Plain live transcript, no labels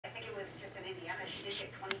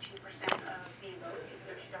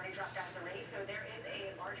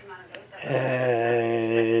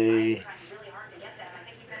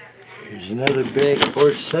Here's another back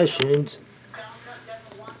porch sessions.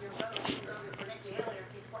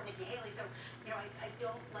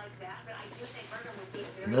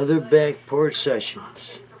 Another back porch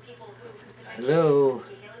sessions. Hello.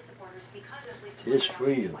 Just for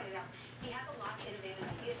you.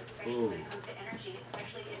 Oh.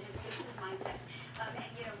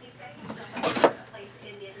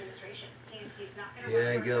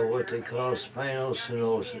 Yeah, I got what they call spinal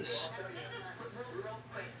stenosis.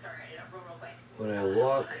 When I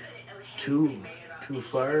walk too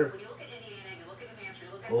far,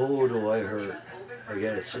 oh, do I hurt. I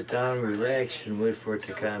gotta sit down, relax, and wait for it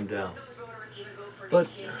to calm down. But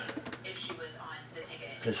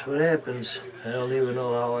that's what happens. I don't even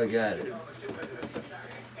know how I got it.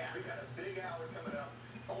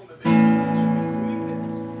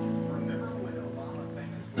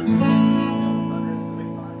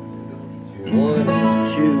 One,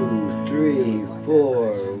 two, three,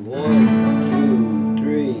 four. 1, 2,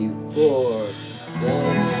 3, 4.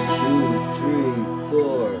 1, 2, 3,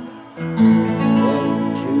 4.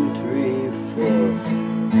 1, 2, 3, 4.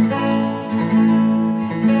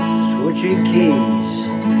 Switching keys.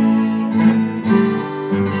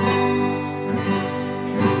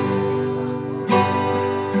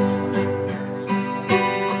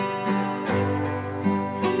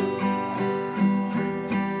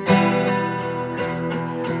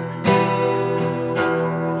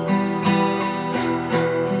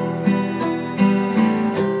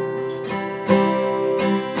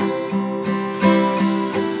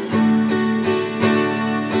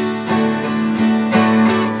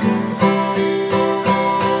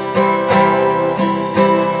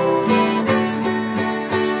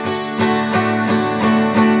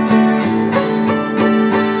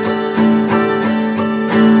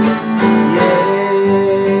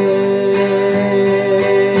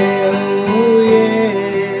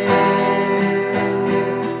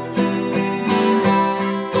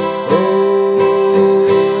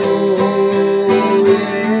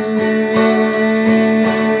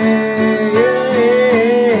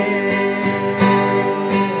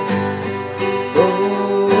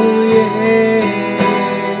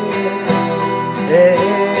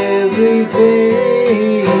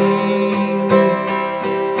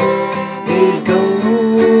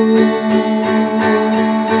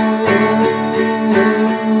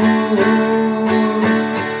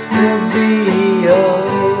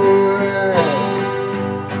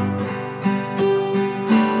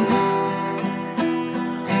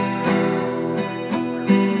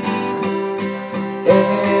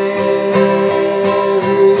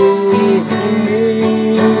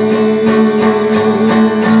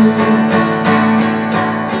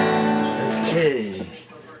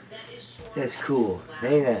 That's cool.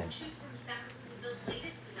 Hang on.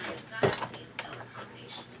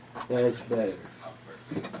 That's better.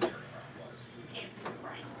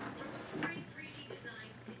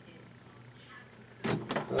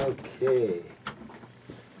 Okay.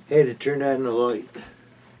 Had to turn on the light.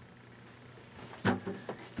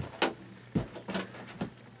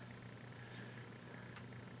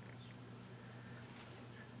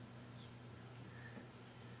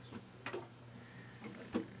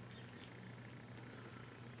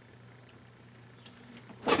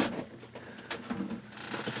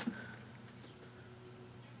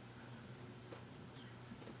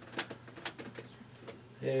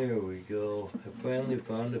 There we go. I finally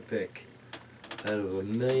found a pick out of a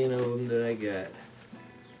million of them that I got.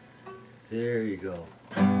 There you go.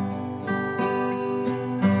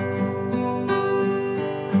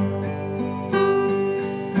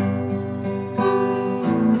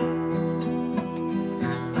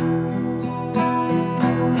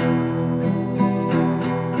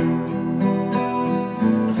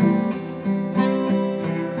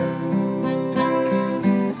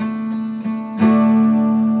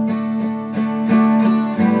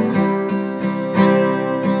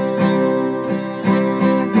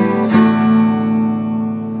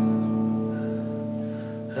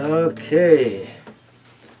 Okay,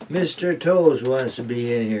 Mr. Toes wants to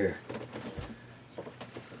be in here.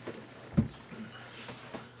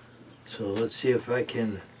 So let's see if I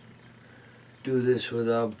can do this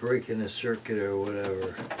without breaking a circuit or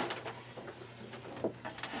whatever.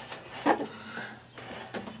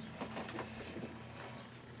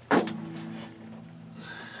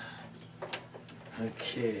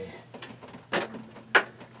 Okay.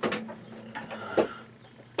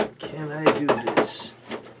 Can I do this?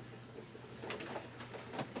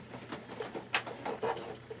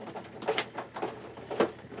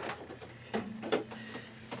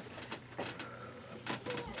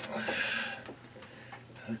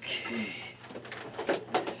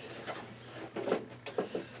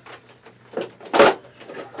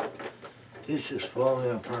 This is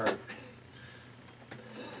falling apart.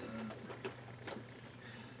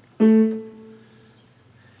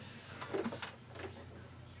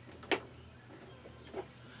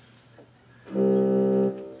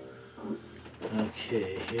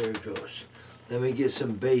 Okay, here it goes. Let me get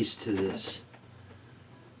some bass to this.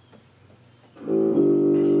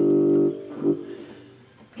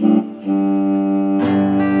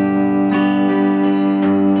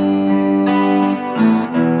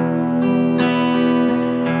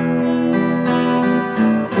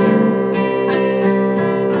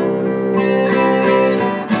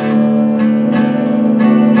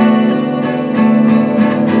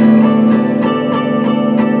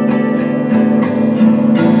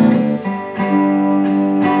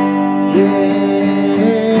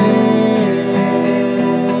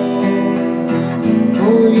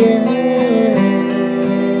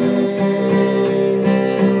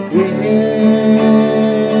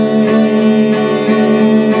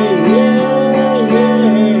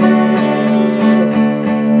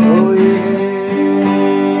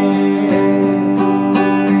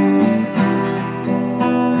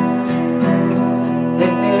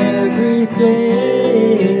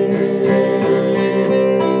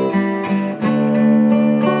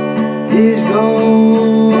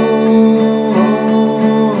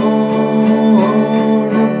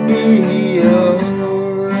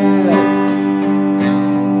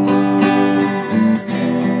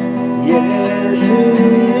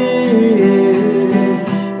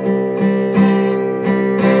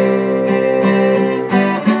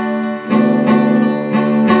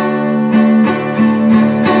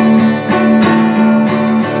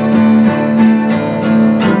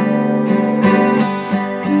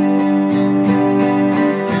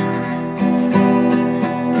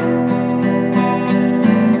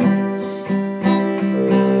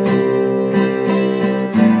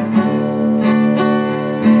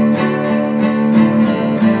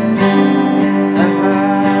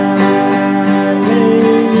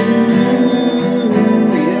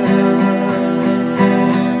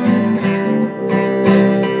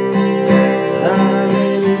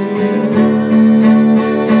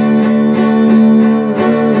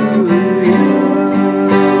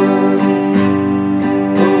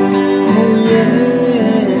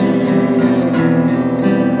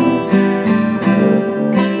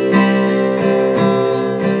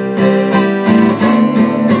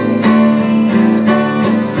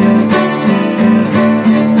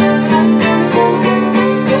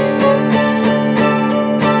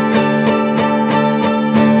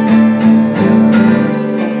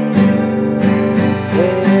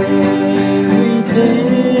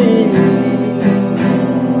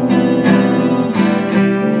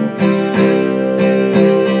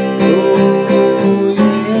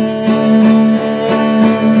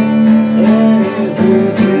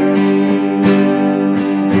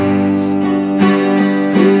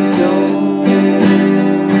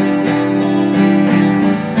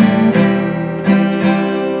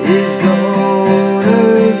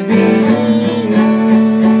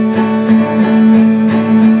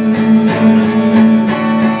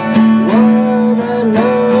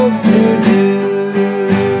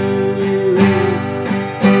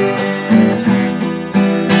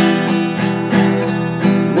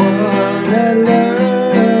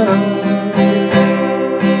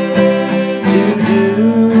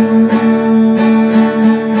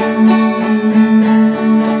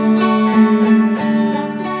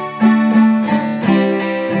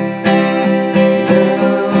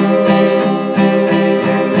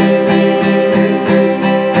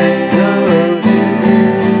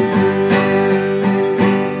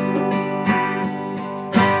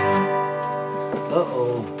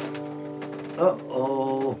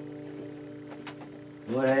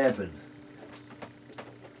 What happened?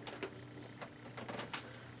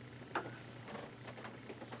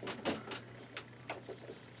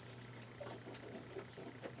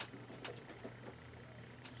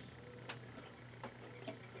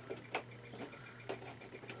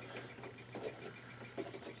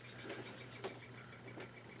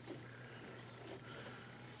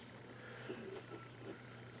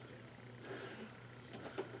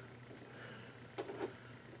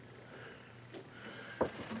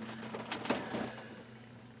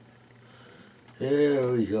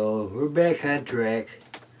 There we go. We're back on track.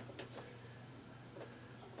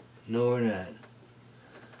 No, we're not.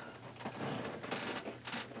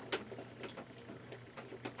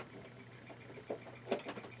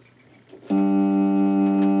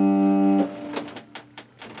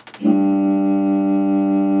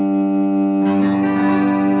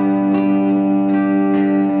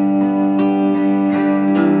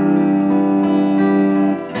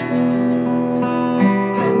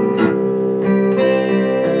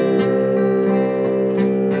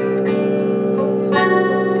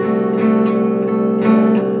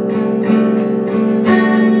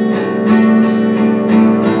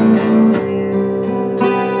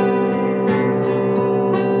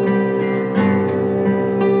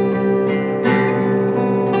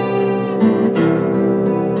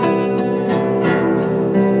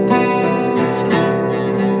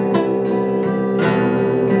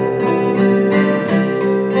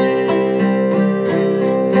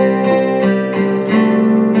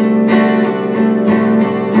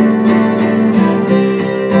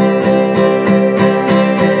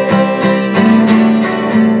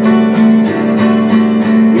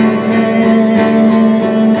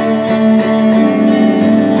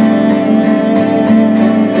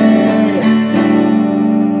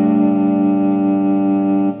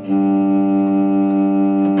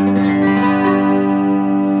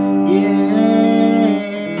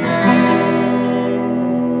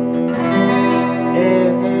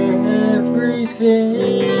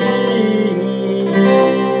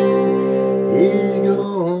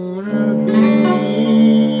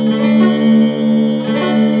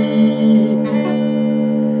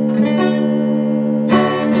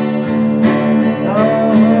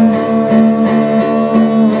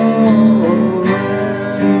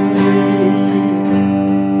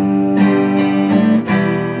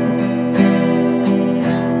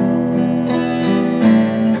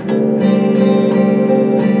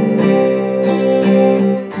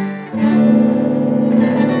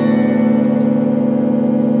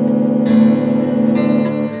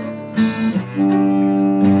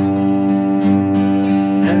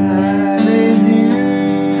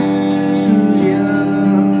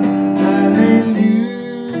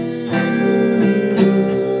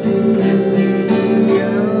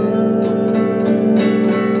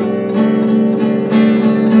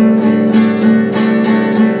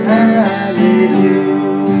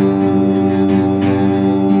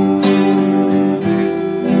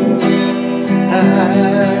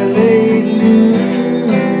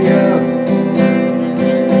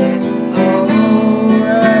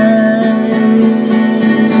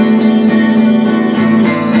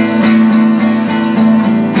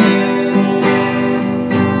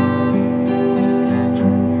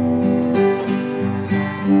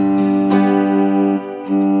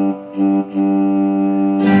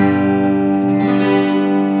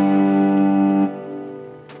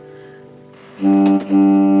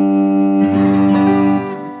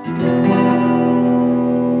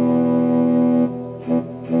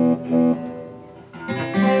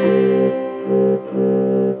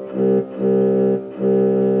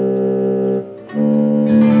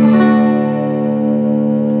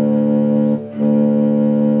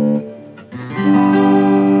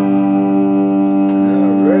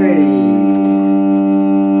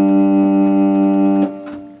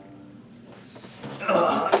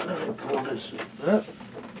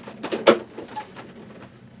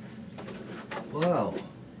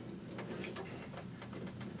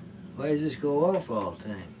 Why does this go off all the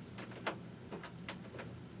time?